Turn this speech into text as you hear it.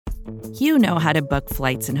You know how to book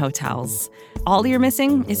flights and hotels. All you're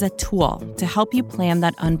missing is a tool to help you plan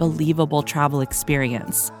that unbelievable travel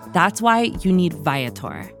experience. That's why you need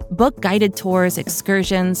Viator. Book guided tours,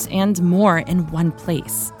 excursions, and more in one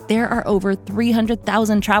place. There are over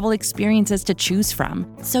 300,000 travel experiences to choose from,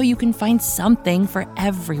 so you can find something for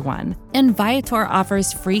everyone. And Viator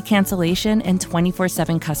offers free cancellation and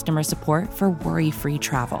 24/7 customer support for worry-free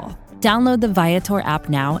travel. Download the Viator app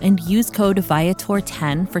now and use code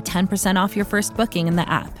Viator10 for 10% off your first booking in the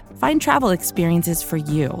app. Find travel experiences for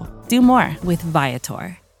you. Do more with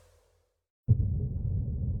Viator.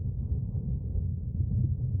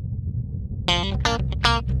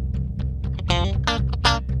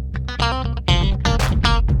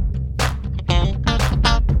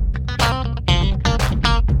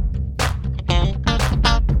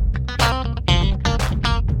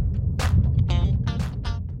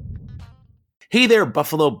 Hey there,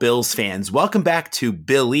 Buffalo Bills fans. Welcome back to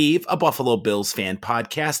Believe, a Buffalo Bills fan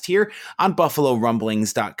podcast here on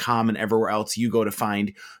BuffaloRumblings.com and everywhere else you go to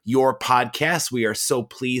find your podcasts. We are so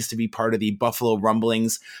pleased to be part of the Buffalo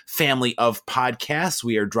Rumblings family of podcasts.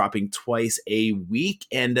 We are dropping twice a week,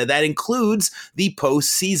 and that includes the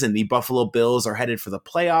postseason. The Buffalo Bills are headed for the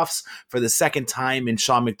playoffs for the second time in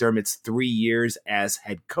Sean McDermott's 3 years as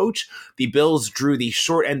head coach. The Bills drew the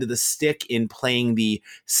short end of the stick in playing the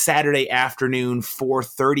Saturday afternoon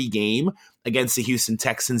 4:30 game against the Houston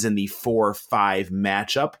Texans in the 4-5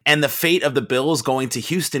 matchup. And the fate of the Bills going to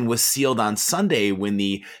Houston was sealed on Sunday when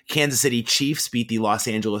the Kansas City Chiefs beat the Los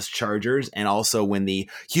Angeles Chargers, and also when the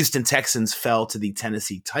Houston Texans fell to the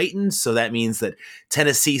Tennessee Titans. So that means that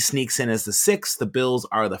Tennessee sneaks in as the 6, the Bills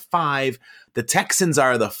are the 5, the Texans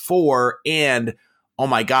are the 4, and oh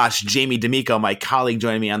my gosh, Jamie D'Amico, my colleague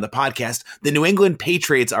joining me on the podcast, the New England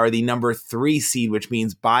Patriots are the number 3 seed, which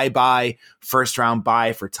means bye-bye, first-round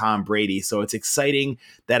bye for Tom Brady. So it's exciting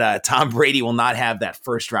that Tom Brady will not have that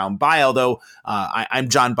first-round bye, although I'm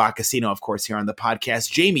John Boccacino, of course, here on the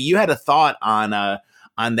podcast. Jamie, you had a thought on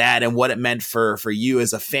that and what it meant for you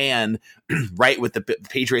as a fan, right, with the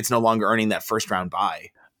Patriots no longer earning that first-round bye.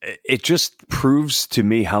 It just proves to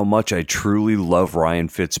me how much I truly love Ryan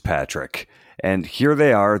Fitzpatrick. And here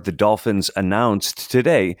they are. The Dolphins announced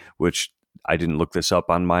today, which I didn't look this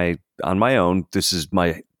up on my own. This is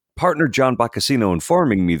my partner, John Boccacino,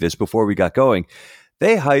 informing me this before we got going.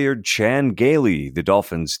 They hired Chan Gailey, the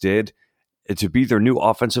Dolphins did, to be their new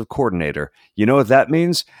offensive coordinator. You know what that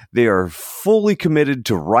means? They are fully committed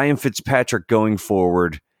to Ryan Fitzpatrick going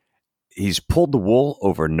forward. He's pulled the wool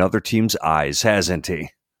over another team's eyes, hasn't he?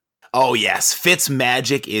 Oh, yes. Fitz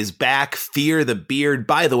magic is back. Fear the beard.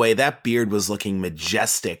 By the way, that beard was looking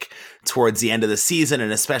majestic towards the end of the season,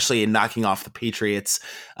 and especially in knocking off the Patriots.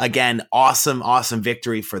 Again, awesome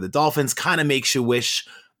victory for the Dolphins. Kind of makes you wish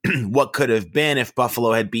what could have been if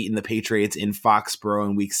Buffalo had beaten the Patriots in Foxborough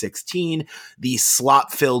in Week 16. The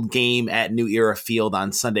slop-filled game at New Era Field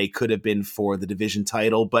on Sunday could have been for the division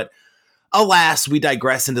title, but alas, we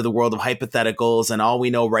digress into the world of hypotheticals, and all we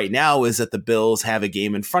know right now is that the Bills have a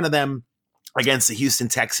game in front of them against the Houston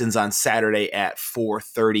Texans on Saturday at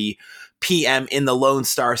 4:30 p.m. in the Lone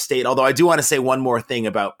Star State. Although I do want to say one more thing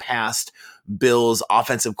about past Bills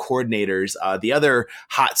offensive coordinators. The other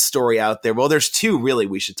hot story out there, well, there's two really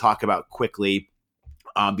we should talk about quickly.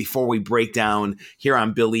 Before we break down here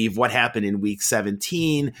on Believe what happened in Week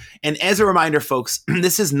 17. And as a reminder, folks,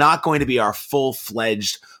 this is not going to be our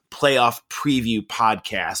full-fledged playoff preview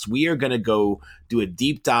podcast. We are going to go do a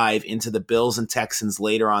deep dive into the Bills and Texans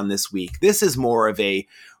later on this week. This is more of a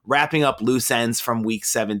wrapping up loose ends from Week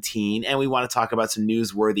 17, and we want to talk about some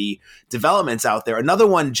newsworthy developments out there. Another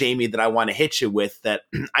one, Jamie, that I want to hit you with that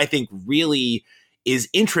I think really is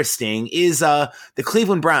interesting is the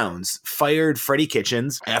Cleveland Browns fired Freddie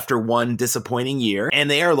Kitchens after one disappointing year,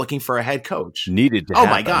 and they are looking for a head coach. Needed to happen.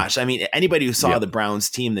 Oh my gosh. I mean, anybody who saw the Browns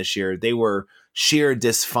team this year, they were sheer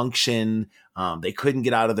dysfunction. They couldn't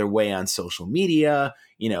get out of their way on social media.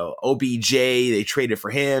 You know, OBJ, they traded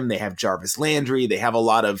for him. They have Jarvis Landry. They have a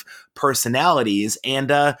lot of personalities,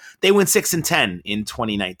 and they went 6-10 in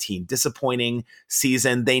 2019. Disappointing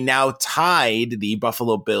season. They now tied the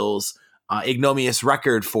Buffalo Bills ignominious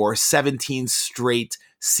record for 17 straight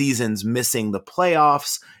seasons missing the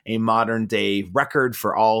playoffs, a modern day record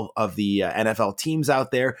for all of the NFL teams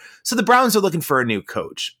out there. So the Browns are looking for a new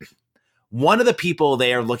coach. One of the people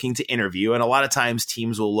they are looking to interview, and a lot of times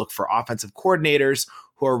teams will look for offensive coordinators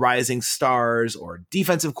who are rising stars or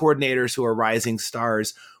defensive coordinators who are rising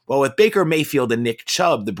stars. Well, with Baker Mayfield and Nick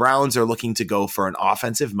Chubb, the Browns are looking to go for an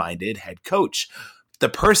offensive-minded head coach. The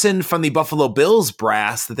person from the Buffalo Bills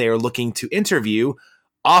brass that they are looking to interview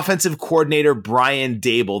offensive coordinator Brian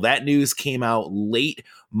Daboll. That news came out late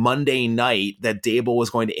Monday night that Daboll was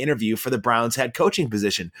going to interview for the Browns head coaching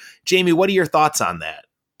position. Jamie, what are your thoughts on that?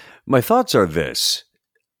 My thoughts are this.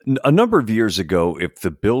 A number of years ago, if the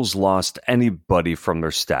Bills lost anybody from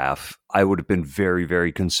their staff, I would have been very,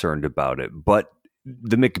 very concerned about it. But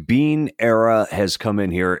the McBean era has come in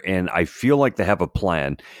here, and I feel like they have a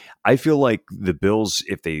plan. I feel like the Bills,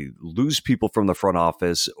 if they lose people from the front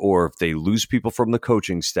office or if they lose people from the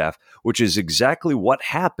coaching staff, which is exactly what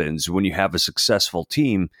happens when you have a successful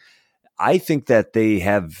team, I think that they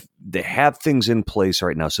have things in place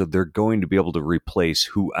right now, so they're going to be able to replace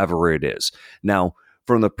whoever it is. Now,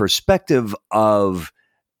 from the perspective of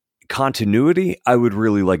continuity, I would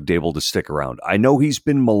really like Daboll to stick around. I know he's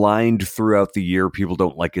been maligned throughout the year. People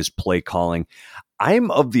don't like his play calling. I'm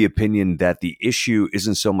of the opinion that the issue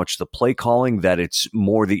isn't so much the play calling, that it's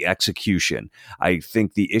more the execution. I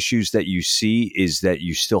think the issues that you see is that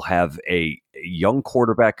you still have a young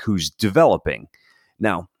quarterback who's developing.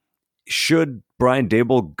 Now, should Brian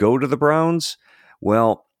Daboll go to the Browns?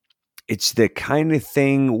 Well, it's the kind of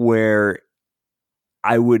thing where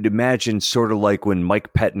I would imagine sort of like when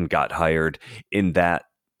Mike Pettin got hired, in that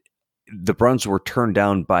the Browns were turned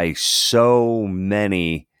down by so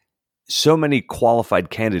many qualified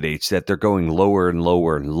candidates that they're going lower and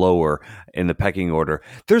lower and lower in the pecking order.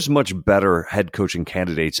 There's much better head coaching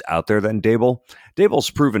candidates out there than Daboll. Daboll's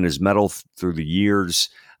proven his mettle through the years.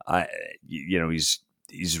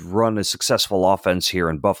 He's run a successful offense here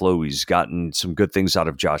in Buffalo. He's gotten some good things out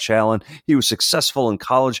of Josh Allen. He was successful in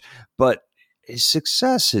college, but his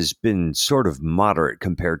success has been sort of moderate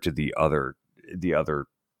compared to the other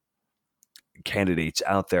candidates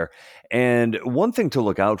out there. And one thing to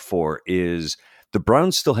look out for is the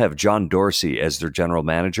Browns still have John Dorsey as their general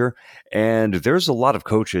manager, and there's a lot of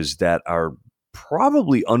coaches that are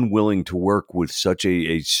probably unwilling to work with such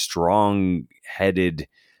a strong-headed,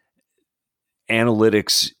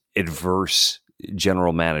 analytics adverse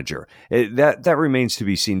general manager. That remains to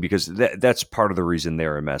be seen, because that's part of the reason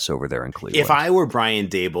they're a mess over there in Cleveland. If I were Brian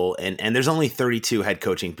Daboll, and there's only 32 head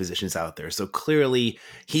coaching positions out there, so clearly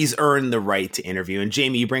he's earned the right to interview. And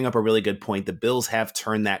Jamie, you bring up a really good point. The Bills have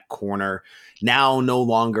turned that corner. Now no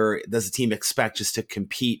longer does the team expect just to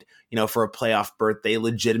compete, for a playoff berth. They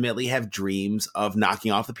legitimately have dreams of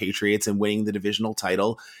knocking off the Patriots and winning the divisional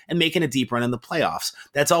title and making a deep run in the playoffs.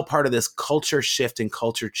 That's all part of this culture shift and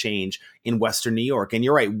culture change in Western New York. And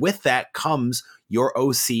you're right, with that comes your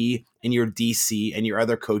OC and your DC and your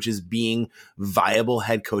other coaches being viable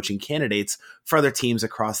head coaching candidates for other teams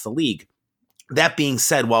across the league. That being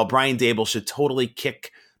said, while Brian Daboll should totally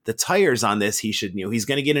kick the tires on this, he's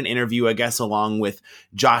going to get an interview, I guess, along with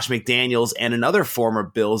Josh McDaniels and another former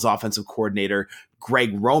Bills offensive coordinator, Greg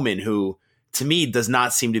Roman, who to me does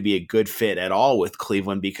not seem to be a good fit at all with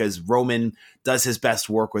Cleveland, because Roman does his best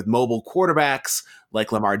work with mobile quarterbacks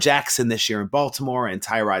like Lamar Jackson this year in Baltimore and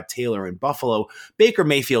Tyrod Taylor in Buffalo. Baker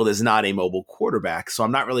Mayfield is not a mobile quarterback, so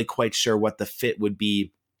I'm not really quite sure what the fit would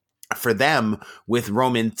be for them with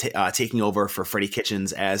Roman taking over for Freddie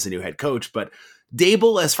Kitchens as the new head coach. But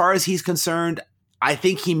Daboll, as far as he's concerned, I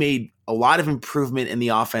think he made a lot of improvement in the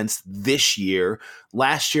offense this year.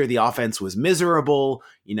 Last year, the offense was miserable.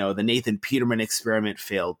 The Nathan Peterman experiment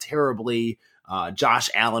failed terribly. Josh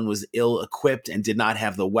Allen was ill-equipped and did not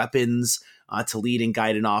have the weapons to lead and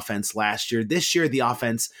guide an offense last year. This year, the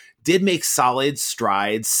offense did make solid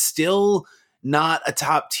strides, still not a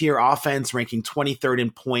top-tier offense, ranking 23rd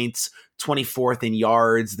in points, 24th in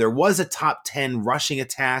yards. There was a top 10 rushing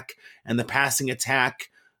attack, and the passing attack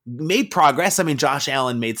made progress. I mean, Josh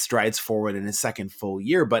Allen made strides forward in his second full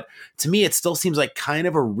year, but to me, it still seems like kind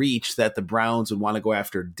of a reach that the Browns would want to go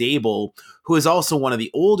after Daboll, who is also one of the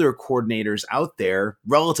older coordinators out there,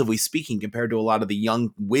 relatively speaking, compared to a lot of the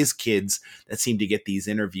young whiz kids that seem to get these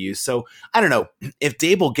interviews. So I don't know. If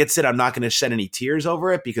Daboll gets it, I'm not going to shed any tears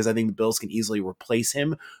over it, because I think the Bills can easily replace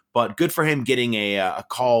him. But good for him getting a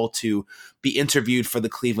call to be interviewed for the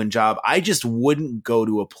Cleveland job. I just wouldn't go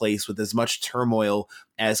to a place with as much turmoil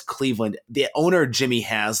as Cleveland. The owner, Jimmy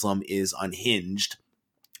Haslam, is unhinged.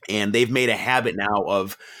 And they've made a habit now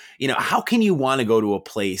of, how can you want to go to a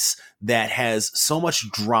place that has so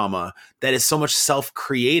much drama, that is so much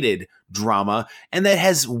self-created drama, and that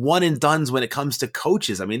has one and dones when it comes to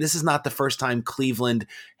coaches? I mean, this is not the first time Cleveland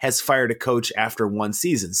has fired a coach after one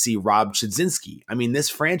season. See Rob Chudzinski. I mean, this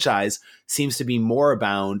franchise seems to be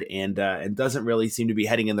moribund and doesn't really seem to be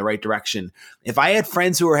heading in the right direction. If I had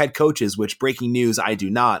friends who are head coaches, which, breaking news, I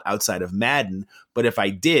do not outside of Madden, but if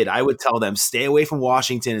I did, I would tell them, stay away from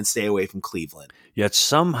Washington and stay away from Cleveland. Yet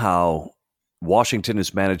somehow Washington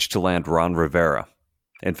has managed to land Ron Rivera.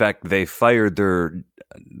 In fact, they fired their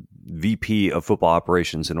VP of football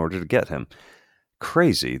operations in order to get him.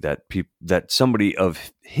 Crazy that that somebody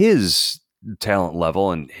of his talent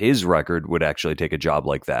level and his record would actually take a job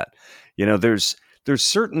like that. There's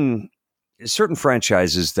certain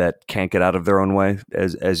franchises that can't get out of their own way,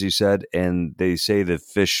 as you said, and they say the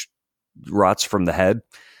fish rots from the head.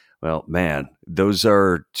 Well, man, those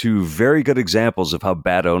are two very good examples of how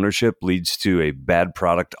bad ownership leads to a bad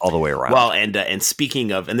product all the way around. Well, and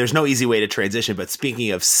speaking of, and there's no easy way to transition, but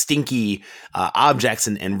speaking of stinky objects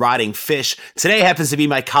and rotting fish, today happens to be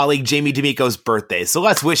my colleague Jamie D'Amico's birthday. So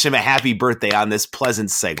let's wish him a happy birthday on this pleasant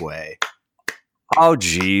segue. Oh,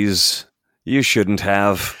 geez. You shouldn't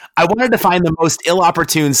have. I wanted to find the most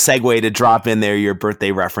ill-opportune segue to drop in there, your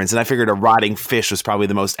birthday reference, and I figured a rotting fish was probably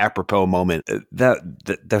the most apropos moment.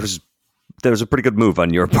 That was a pretty good move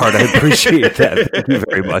on your part. I appreciate that. Thank you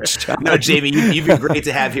very much, John. No, Jamie, you've been great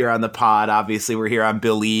to have here on the pod. Obviously, we're here on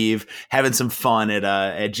Believe, having some fun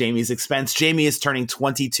at Jamie's expense. Jamie is turning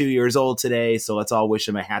 22 years old today, so let's all wish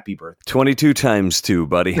him a happy birthday. 22 times 2,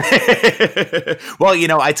 buddy. Well,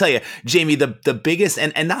 I tell you, Jamie, the biggest,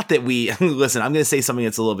 and not that we, listen, I'm going to say something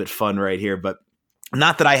that's a little bit fun right here, but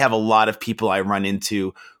not that I have a lot of people I run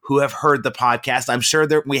into who have heard the podcast. I'm sure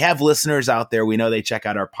we have listeners out there. We know they check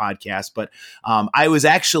out our podcast, but I was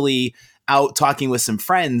actually out talking with some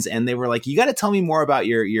friends and they were like, you got to tell me more about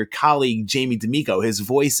your colleague, Jamie D'Amico. His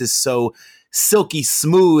voice is so silky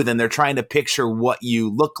smooth and they're trying to picture what you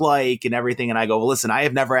look like and everything. And I go, well, listen, I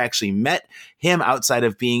have never actually met him outside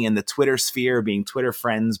of being in the Twitter sphere, being Twitter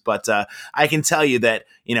friends. But I can tell you that,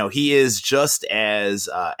 he is just as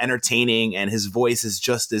entertaining and his voice is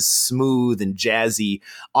just as smooth and jazzy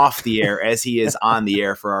off the air as he is on the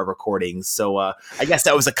air for our recordings. So I guess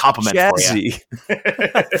that was a compliment jazzy. For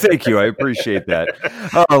you. Thank you. I appreciate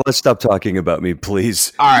that. Oh, let's stop talking about me,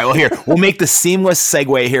 please. All right. Well, here, we'll make the seamless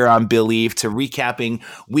segue here on Believe to recapping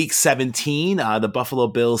week 17. The Buffalo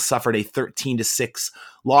Bills suffered a 13-6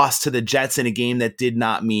 loss to the Jets in a game that did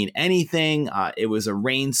not mean anything. It was a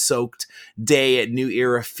rain-soaked day at New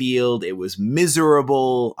Era Field. It was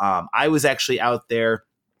miserable. I was actually out there.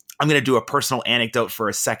 I'm going to do a personal anecdote for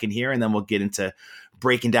a second here, and then we'll get into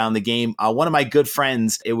breaking down the game. One of my good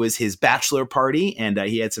friends, it was his bachelor party, and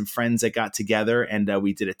he had some friends that got together, and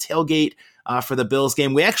we did a tailgate for the Bills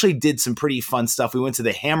game. We actually did some pretty fun stuff. We went to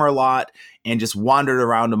the Hammer Lot and just wandered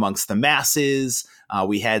around amongst the masses.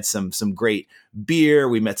 We had some great beer.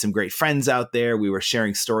 We met some great friends out there. We were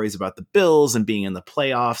sharing stories about the Bills and being in the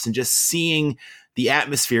playoffs and just seeing the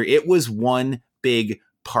atmosphere. It was one big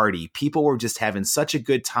party. People were just having such a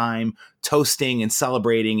good time toasting and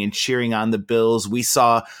celebrating and cheering on the Bills. We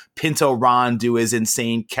saw Pinto Ron do his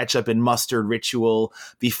insane ketchup and mustard ritual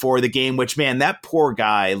before the game, which, man, that poor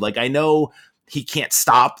guy, I know he can't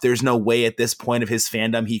stop. There's no way at this point of his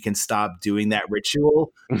fandom he can stop doing that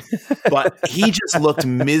ritual. But he just looked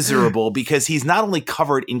miserable because he's not only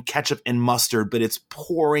covered in ketchup and mustard, but it's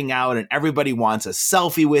pouring out and everybody wants a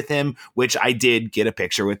selfie with him, which I did get a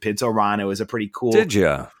picture with Pinto Ron. It was a pretty cool. Did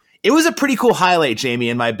you? It was a pretty cool highlight, Jamie,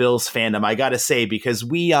 in my Bills fandom, I got to say, because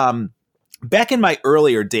we back in my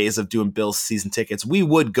earlier days of doing Bills season tickets, we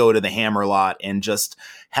would go to the Hammer Lot and just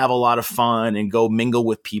have a lot of fun and go mingle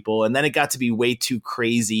with people. And then it got to be way too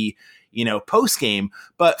crazy, post game.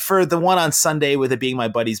 But for the one on Sunday, with it being my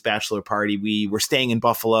buddy's bachelor party, we were staying in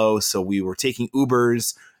Buffalo. So we were taking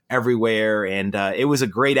Ubers everywhere. And it was a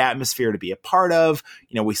great atmosphere to be a part of.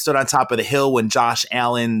 We stood on top of the hill when Josh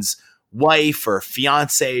Allen's wife or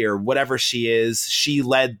fiance or whatever she is, she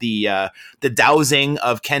led the dousing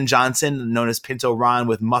of Ken Johnson, known as Pinto Ron,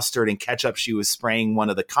 with mustard and ketchup. She was spraying one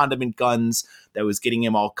of the condiment guns that was getting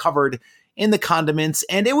him all covered in the condiments.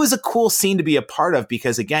 And it was a cool scene to be a part of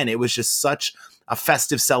because, again, it was just such a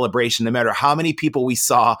festive celebration, no matter how many people we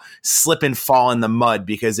saw slip and fall in the mud,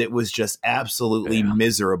 because it was just absolutely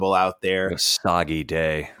miserable out there. A soggy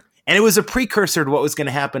day. And it was a precursor to what was going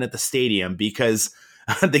to happen at the stadium, because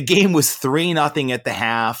the game was 3-0 at the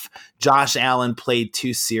half. Josh Allen played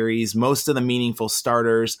 2 series. Most of the meaningful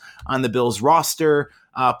starters on the Bills roster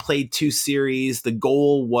played 2 series. The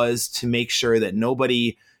goal was to make sure that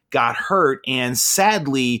nobody got hurt. And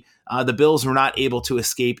sadly, the Bills were not able to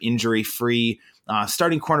escape injury-free.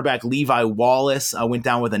 Starting cornerback Levi Wallace went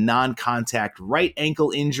down with a non-contact right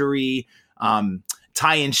ankle injury.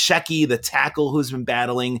 Tyan Shecky, the tackle who's been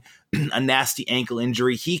battling a nasty ankle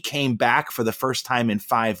injury, he came back for the first time in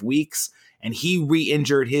 5 weeks, and he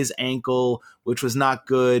re-injured his ankle, which was not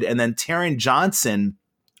good. And then Taron Johnson,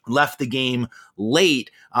 left the game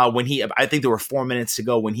late when I think there were 4 minutes to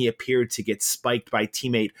go when he appeared to get spiked by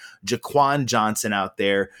teammate Jaquan Johnson out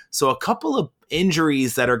there. So a couple of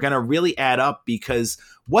injuries that are going to really add up, because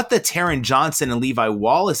what the Taron Johnson and Levi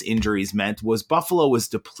Wallace injuries meant was Buffalo was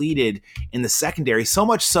depleted in the secondary, so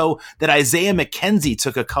much so that Isaiah McKenzie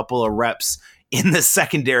took a couple of reps in the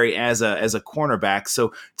secondary as a cornerback.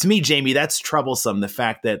 So to me, Jamie, that's troublesome. The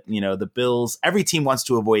fact that, the Bills, every team wants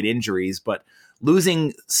to avoid injuries, but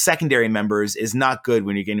losing secondary members is not good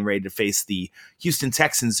when you're getting ready to face the Houston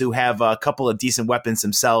Texans, who have a couple of decent weapons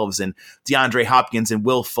themselves, and DeAndre Hopkins and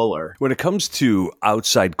Will Fuller. When it comes to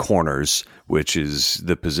outside corners, which is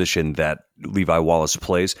the position that Levi Wallace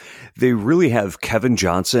plays, they really have Kevin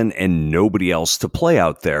Johnson and nobody else to play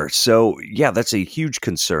out there. So, yeah, that's a huge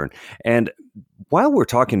concern. And while we're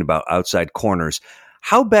talking about outside corners,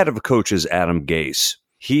 how bad of a coach is Adam Gase?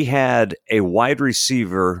 He had a wide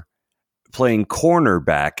receiver playing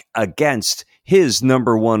cornerback against his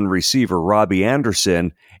number one receiver, Robbie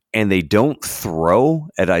Anderson, and they don't throw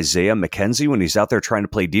at Isaiah McKenzie when he's out there trying to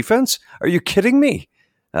play defense? Are you kidding me?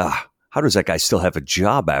 How does that guy still have a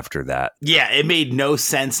job after that? Yeah, it made no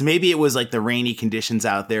sense. Maybe it was like the rainy conditions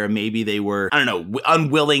out there. Maybe they were,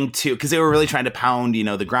 unwilling to, because they were really trying to pound,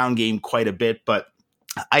 the ground game quite a bit. But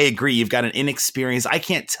I agree. You've got an inexperienced. I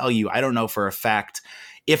can't tell you. I don't know for a fact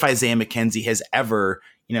if Isaiah McKenzie has ever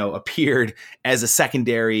appeared as a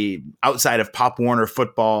secondary outside of Pop Warner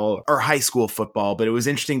football or high school football, but it was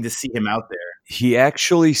interesting to see him out there. He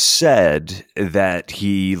actually said that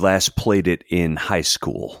he last played it in high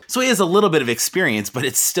school. So he has a little bit of experience, but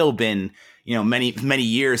it's still been, many, many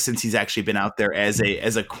years since he's actually been out there as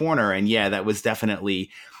a corner. And yeah, that was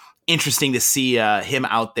definitely interesting to see him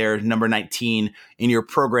out there, number 19 in your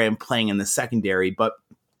program, playing in the secondary. But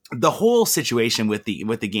the whole situation with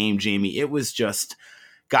the game, Jamie, it was just,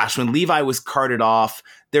 gosh, when Levi was carted off,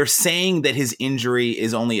 they're saying that his injury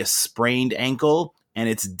is only a sprained ankle and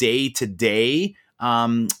it's day to day,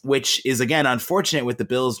 which is, again, unfortunate with the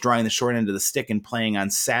Bills drawing the short end of the stick and playing on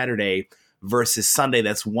Saturday versus Sunday.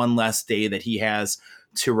 That's one less day that he has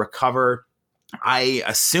to recover. I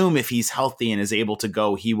assume if he's healthy and is able to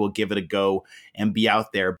go, he will give it a go and be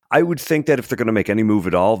out there. I would think that if they're going to make any move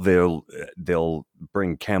at all, they'll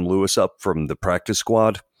bring Cam Lewis up from the practice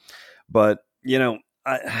squad. But,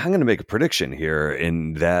 I'm going to make a prediction here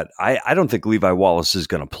in that I don't think Levi Wallace is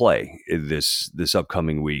going to play this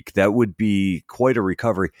upcoming week. That would be quite a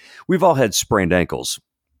recovery. We've all had sprained ankles,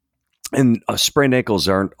 and sprained ankles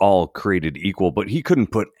aren't all created equal, but he couldn't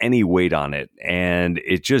put any weight on it, and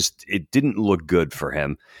it didn't look good for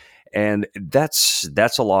him. And that's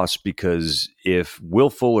a loss, because if Will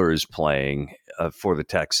Fuller is playing for the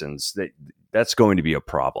Texans, that's going to be a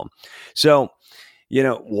problem. So,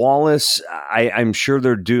 Wallace, I'm sure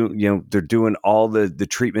they're doing all the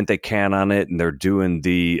treatment they can on it, and they're doing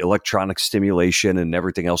the electronic stimulation and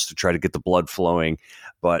everything else to try to get the blood flowing.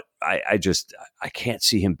 But I can't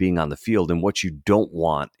see him being on the field. And what you don't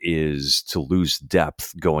want is to lose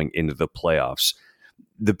depth going into the playoffs.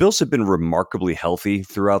 The Bills have been remarkably healthy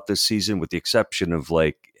throughout this season, with the exception of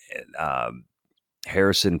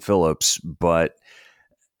Harrison Phillips, but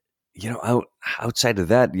outside of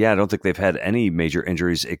that, I don't think they've had any major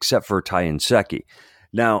injuries except for Ty Nsekhe.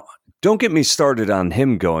 Now, don't get me started on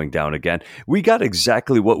him going down again. We got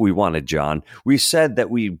exactly what we wanted, John. We said that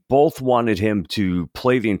we both wanted him to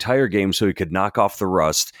play the entire game so he could knock off the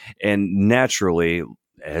rust. And naturally,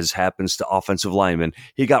 as happens to offensive linemen,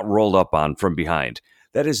 he got rolled up on from behind.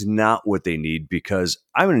 That is not what they need, because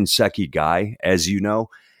I'm an Nsekhe guy, as you know,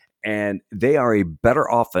 and they are a better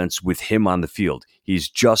offense with him on the field. He's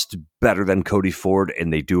just better than Cody Ford,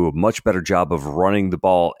 and they do a much better job of running the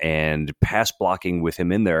ball and pass blocking with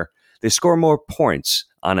him in there. They score more points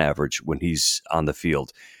on average when he's on the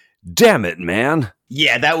field. Damn it, man.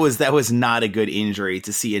 Yeah, that was not a good injury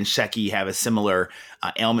to see Nsekhe have a similar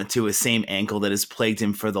ailment to his same ankle that has plagued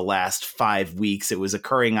him for the last 5 weeks. It was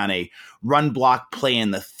occurring on a run block play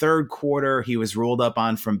in the third quarter. He was rolled up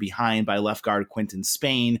on from behind by left guard Quinton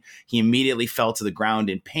Spain. He immediately fell to the ground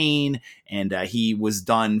in pain, and he was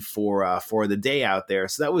done for the day out there.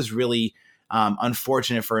 So that was really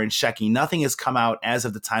unfortunate for Nsekhe. Nothing has come out as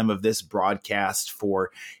of the time of this broadcast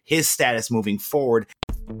for his status moving forward.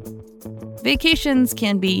 Vacations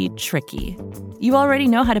can be tricky. You already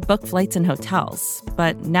know how to book flights and hotels,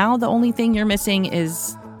 but now the only thing you're missing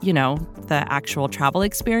is, the actual travel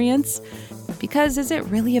experience. Because is it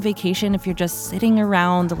really a vacation if you're just sitting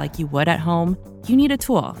around like you would at home? You need a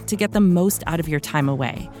tool to get the most out of your time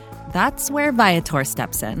away. That's where Viator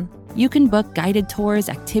steps in. You can book guided tours,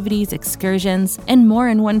 activities, excursions, and more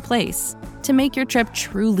in one place to make your trip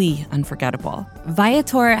truly unforgettable.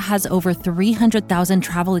 Viator has over 300,000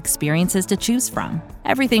 travel experiences to choose from.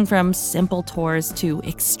 Everything from simple tours to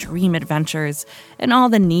extreme adventures and all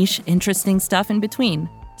the niche, interesting stuff in between.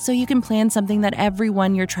 So you can plan something that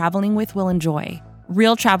everyone you're traveling with will enjoy.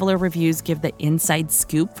 Real traveler reviews give the inside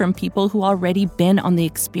scoop from people who already been on the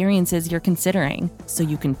experiences you're considering, so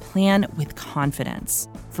you can plan with confidence.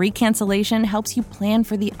 Free cancellation helps you plan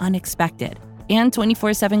for the unexpected. And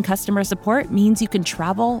 24/7 customer support means you can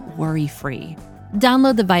travel worry-free.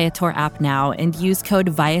 Download the Viator app now and use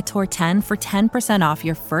code Viator10 for 10% off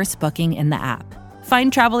your first booking in the app.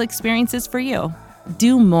 Find travel experiences for you.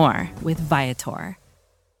 Do more with Viator.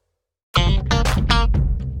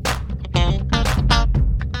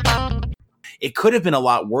 It could have been a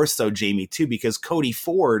lot worse, though, Jamie, too, because Cody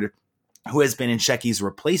Ford, who has been Nsekhe's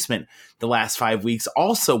replacement the last 5 weeks,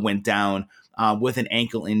 also went down with an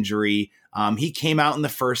ankle injury. He came out in the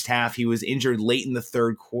first half. He was injured late in the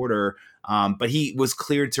third quarter, but he was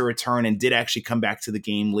cleared to return and did actually come back to the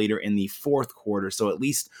game later in the fourth quarter. So at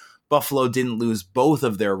least Buffalo didn't lose both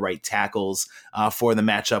of their right tackles for the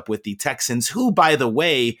matchup with the Texans, who, by the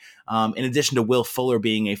way, in addition to Will Fuller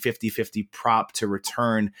being a 50-50 prop to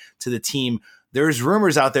return to the team, there's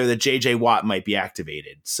rumors out there that J.J. Watt might be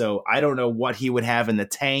activated. So I don't know what he would have in the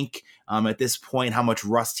tank at this point, how much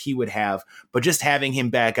rust he would have. But just having him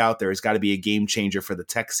back out there has got to be a game changer for the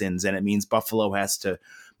Texans. And it means Buffalo has to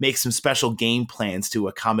make some special game plans to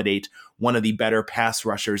accommodate one of the better pass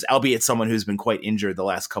rushers, albeit someone who's been quite injured the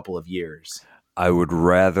last couple of years. I would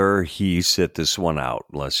rather he sit this one out.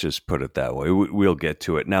 Let's just put it that way. We'll get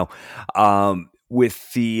to it now.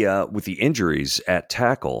 With the injuries at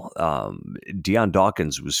tackle, Deion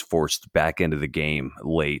Dawkins was forced back into the game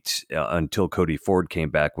late until Cody Ford came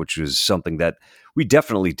back, which was something that we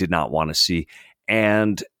definitely did not want to see.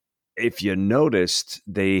 And if you noticed,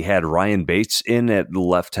 they had Ryan Bates in at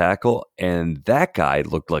left tackle, and that guy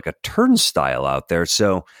looked like a turnstile out there.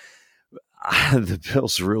 So the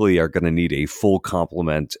Bills really are going to need a full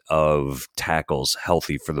complement of tackles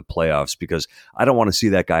healthy for the playoffs, because I don't want to see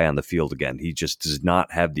that guy on the field again. He just does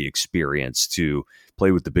not have the experience to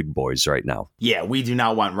play with the big boys right now. Yeah, we do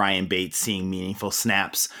not want Ryan Bates seeing meaningful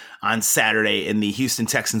snaps on Saturday in the Houston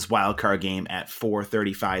Texans wildcard game at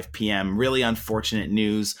 4:35 p.m. Really unfortunate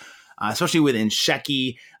news. Especially with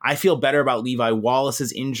Nsekhe. I feel better about Levi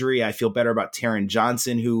Wallace's injury. I feel better about Taron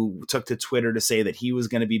Johnson, who took to Twitter to say that he was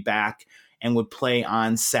going to be back and would play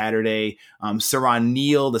on Saturday. Saron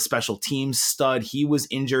Neal, the special teams stud, he was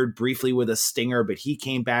injured briefly with a stinger, but he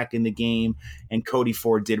came back in the game, and Cody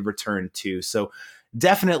Ford did return too. So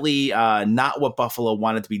definitely not what Buffalo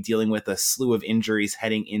wanted to be dealing with, a slew of injuries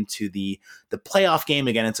heading into the playoff game.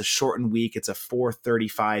 Again, it's a shortened week. It's a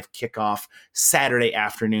 4:35 kickoff Saturday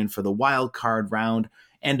afternoon for the wild card round.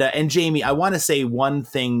 And Jamie, I want to say one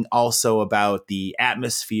thing also about the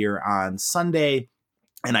atmosphere on Sunday.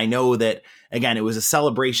 And I know that, again, it was a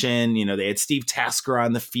celebration. You know, they had Steve Tasker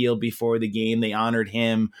on the field before the game. They honored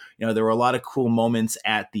him. You know, there were a lot of cool moments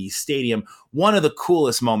at the stadium. One of the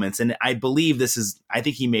coolest moments, and I believe I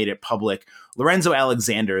think he made it public, Lorenzo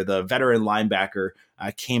Alexander, the veteran linebacker,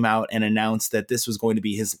 came out and announced that this was going to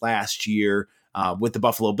be his last year with the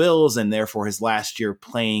Buffalo Bills, and therefore his last year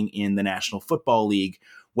playing in the National Football League.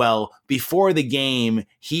 Well, before the game,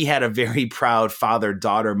 he had a very proud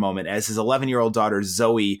father-daughter moment as his 11-year-old daughter,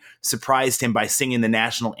 Zoe, surprised him by singing the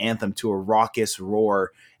national anthem to a raucous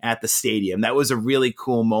roar at the stadium. That was a really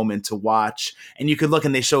cool moment to watch. And you could look,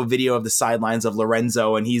 and they show video of the sidelines of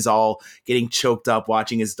Lorenzo, and he's all getting choked up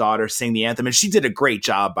watching his daughter sing the anthem. And she did a great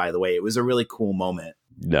job, by the way. It was a really cool moment.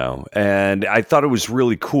 No, and I thought it was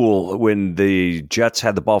really cool when the Jets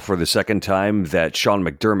had the ball for the second time that Sean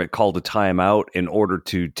McDermott called a timeout in order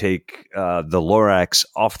to take the Lorax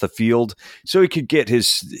off the field so he could get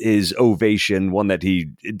his ovation, one that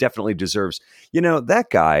he definitely deserves. You know,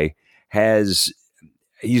 that guy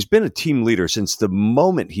he's been a team leader since the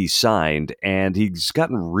moment he signed, and he's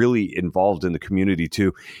gotten really involved in the community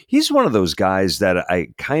too. He's one of those guys that I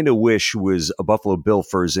kind of wish was a Buffalo Bill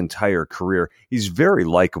for his entire career. He's very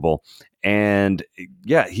likable, and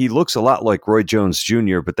yeah, he looks a lot like Roy Jones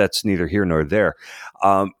Jr., but that's neither here nor there.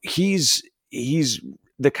 He's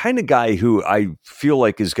the kind of guy who I feel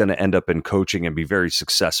like is going to end up in coaching and be very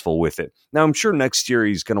successful with it. Now, I'm sure next year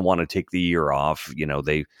he's going to want to take the year off. You know,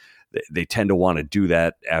 they tend to want to do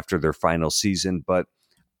that after their final season, but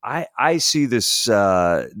I see this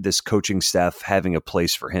coaching staff having a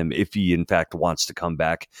place for him if he in fact wants to come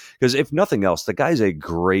back. Because if nothing else, the guy's a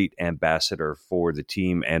great ambassador for the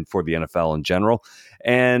team and for the NFL in general.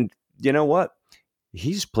 And you know what?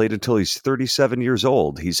 He's played until he's 37 years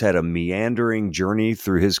old. He's had a meandering journey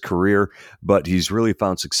through his career, but he's really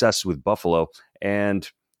found success with Buffalo, and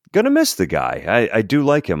gonna miss the guy. I do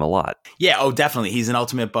like him a lot. Yeah, oh, definitely. He's an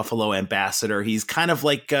ultimate Buffalo ambassador. He's kind of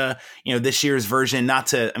like, this year's version,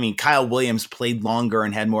 Kyle Williams played longer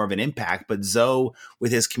and had more of an impact, but Zoe,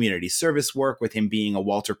 with his community service work, with him being a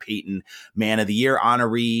Walter Payton Man of the Year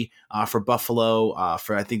honoree for Buffalo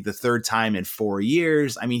for, I think, the third time in 4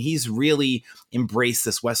 years. I mean, he's really embraced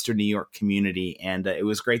this Western New York community, and it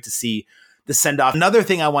was great to see the send-off. Another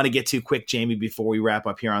thing I want to get to quick, Jamie, before we wrap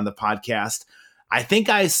up here on the podcast, I think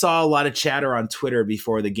I saw a lot of chatter on Twitter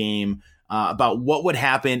before the game about what would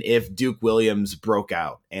happen if Duke Williams broke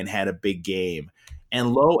out and had a big game.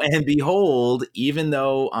 And lo and behold, even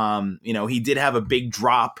though, he did have a big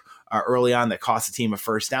drop early on that cost the team a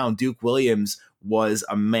first down, Duke Williams was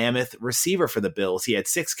a mammoth receiver for the Bills. He had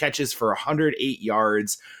 6 catches for 108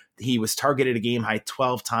 yards. He was targeted a game high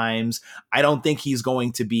 12 times. I don't think he's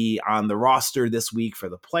going to be on the roster this week for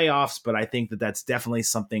the playoffs, but I think that that's definitely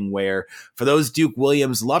something where for those Duke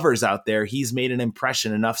Williams lovers out there, he's made an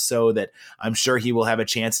impression enough so that I'm sure he will have a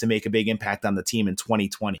chance to make a big impact on the team in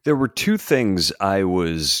 2020. There were 2 things I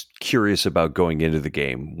was curious about going into the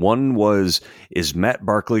game. One was, is Matt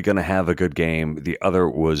Barkley going to have a good game? The other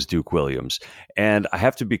was Duke Williams. And I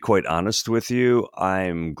have to be quite honest with you.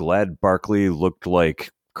 I'm glad Barkley looked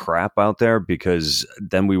like crap out there, because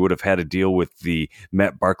then we would have had to deal with the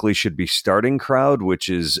Matt Barkley should be starting crowd, which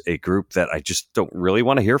is a group that I just don't really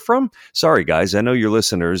want to hear from. Sorry, guys. I know you're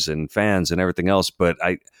listeners and fans and everything else, but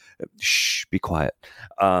be quiet.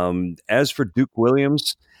 As for Duke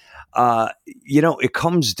Williams, it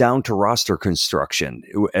comes down to roster construction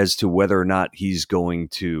as to whether or not he's going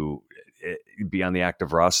to be on the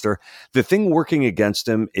active roster. The thing working against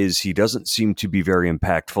him is he doesn't seem to be very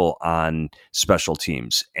impactful on special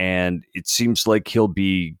teams. And it seems like he'll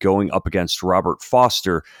be going up against Robert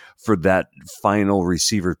Foster for that final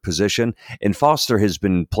receiver position. And Foster has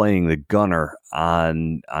been playing the gunner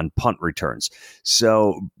on punt returns.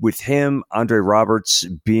 So with him, Andre Roberts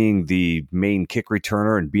being the main kick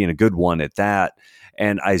returner and being a good one at that,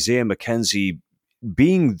 and Isaiah McKenzie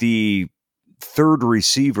being the third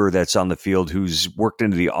receiver that's on the field who's worked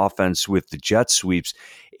into the offense with the jet sweeps,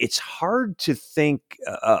 it's hard to think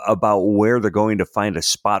about where they're going to find a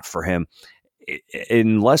spot for him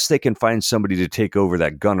unless they can find somebody to take over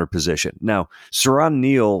that gunner position. Now, Siran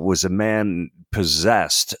Neal was a man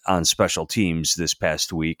possessed on special teams this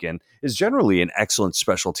past week and is generally an excellent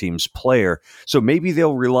special teams player. So maybe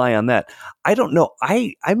they'll rely on that. I don't know.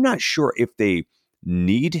 I'm not sure if they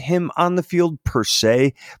need him on the field per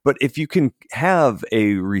se, but if you can have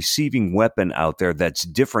a receiving weapon out there that's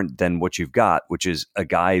different than what you've got, which is a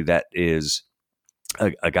guy that is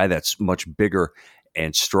a guy that's much bigger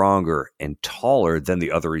and stronger and taller than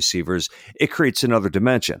the other receivers, it creates another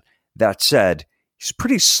dimension. That said, he's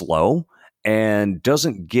pretty slow and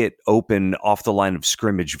doesn't get open off the line of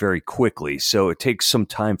scrimmage very quickly, so it takes some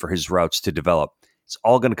time for his routes to develop. It's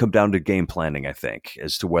all going to come down to game planning, I think,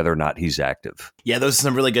 as to whether or not he's active. Yeah, those are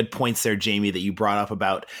some really good points there, Jamie, that you brought up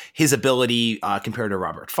about his ability compared to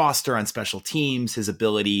Robert Foster on special teams, his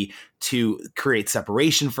ability to create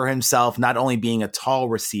separation for himself, not only being a tall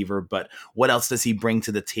receiver, but what else does he bring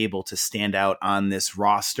to the table to stand out on this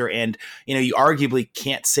roster? And, you arguably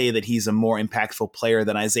can't say that he's a more impactful player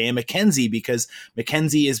than Isaiah McKenzie, because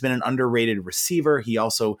McKenzie has been an underrated receiver. He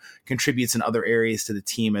also contributes in other areas to the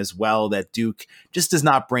team as well that Duke just does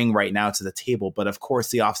not bring right now to the table. But of course,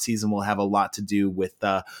 the offseason will have a lot to do with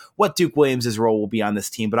what Duke Williams' role will be on this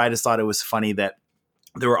team. But I just thought it was funny that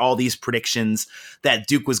there were all these predictions that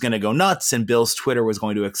Duke was going to go nuts and Bill's Twitter was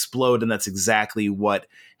going to explode. And that's exactly what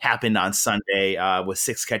happened on Sunday with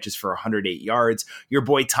 6 catches for 108 yards. Your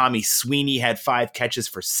boy Tommy Sweeney had 5 catches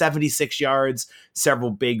for 76 yards,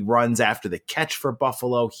 several big runs after the catch for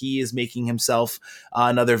Buffalo. He is making himself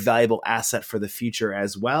another valuable asset for the future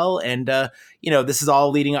as well. And, this is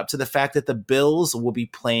all leading up to the fact that the Bills will be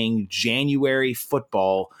playing January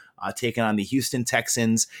football taking on the Houston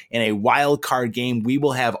Texans in a wild card game. We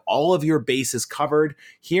will have all of your bases covered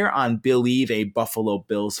here on Believe, a Buffalo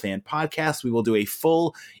Bills fan podcast. We will do a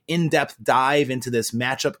full in-depth dive into this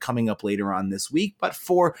matchup coming up later on this week. But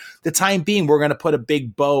for the time being, we're going to put a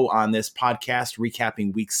big bow on this podcast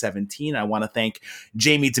recapping week 17. I want to thank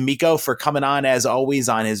Jamie D'Amico for coming on as always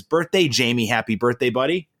on his birthday. Jamie, happy birthday,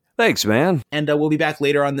 buddy. Thanks, man. And we'll be back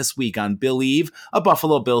later on this week on Believe, a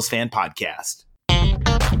Buffalo Bills fan podcast.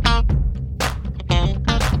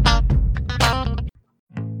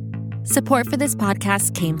 Support for this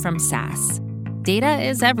podcast came from SAS. Data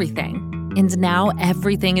is everything, and now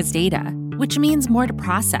everything is data. which means more to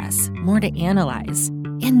process, more to analyze.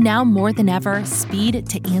 And now more than ever, speed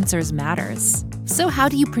to answers matters. So how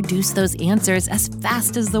do you produce those answers as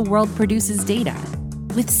fast as the world produces data?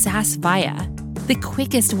 With SAS Viya, the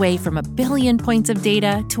quickest way from a billion points of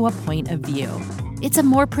data to a point of view. It's a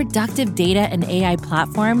more productive data and AI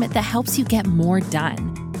platform that helps you get more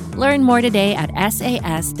done. Learn more today at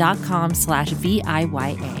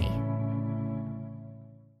sas.com/VIYA.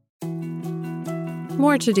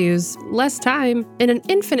 More to-dos, less time, and an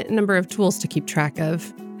infinite number of tools to keep track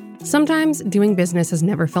of. Sometimes doing business has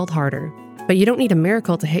never felt harder, but you don't need a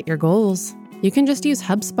miracle to hit your goals. You can just use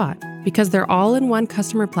HubSpot, because their all-in-one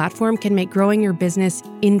customer platform can make growing your business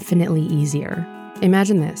infinitely easier.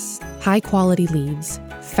 Imagine this: high-quality leads,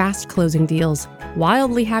 fast closing deals,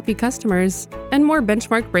 wildly happy customers, and more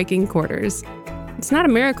benchmark-breaking quarters. It's not a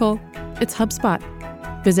miracle, it's HubSpot.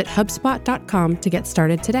 Visit HubSpot.com to get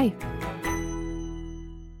started today.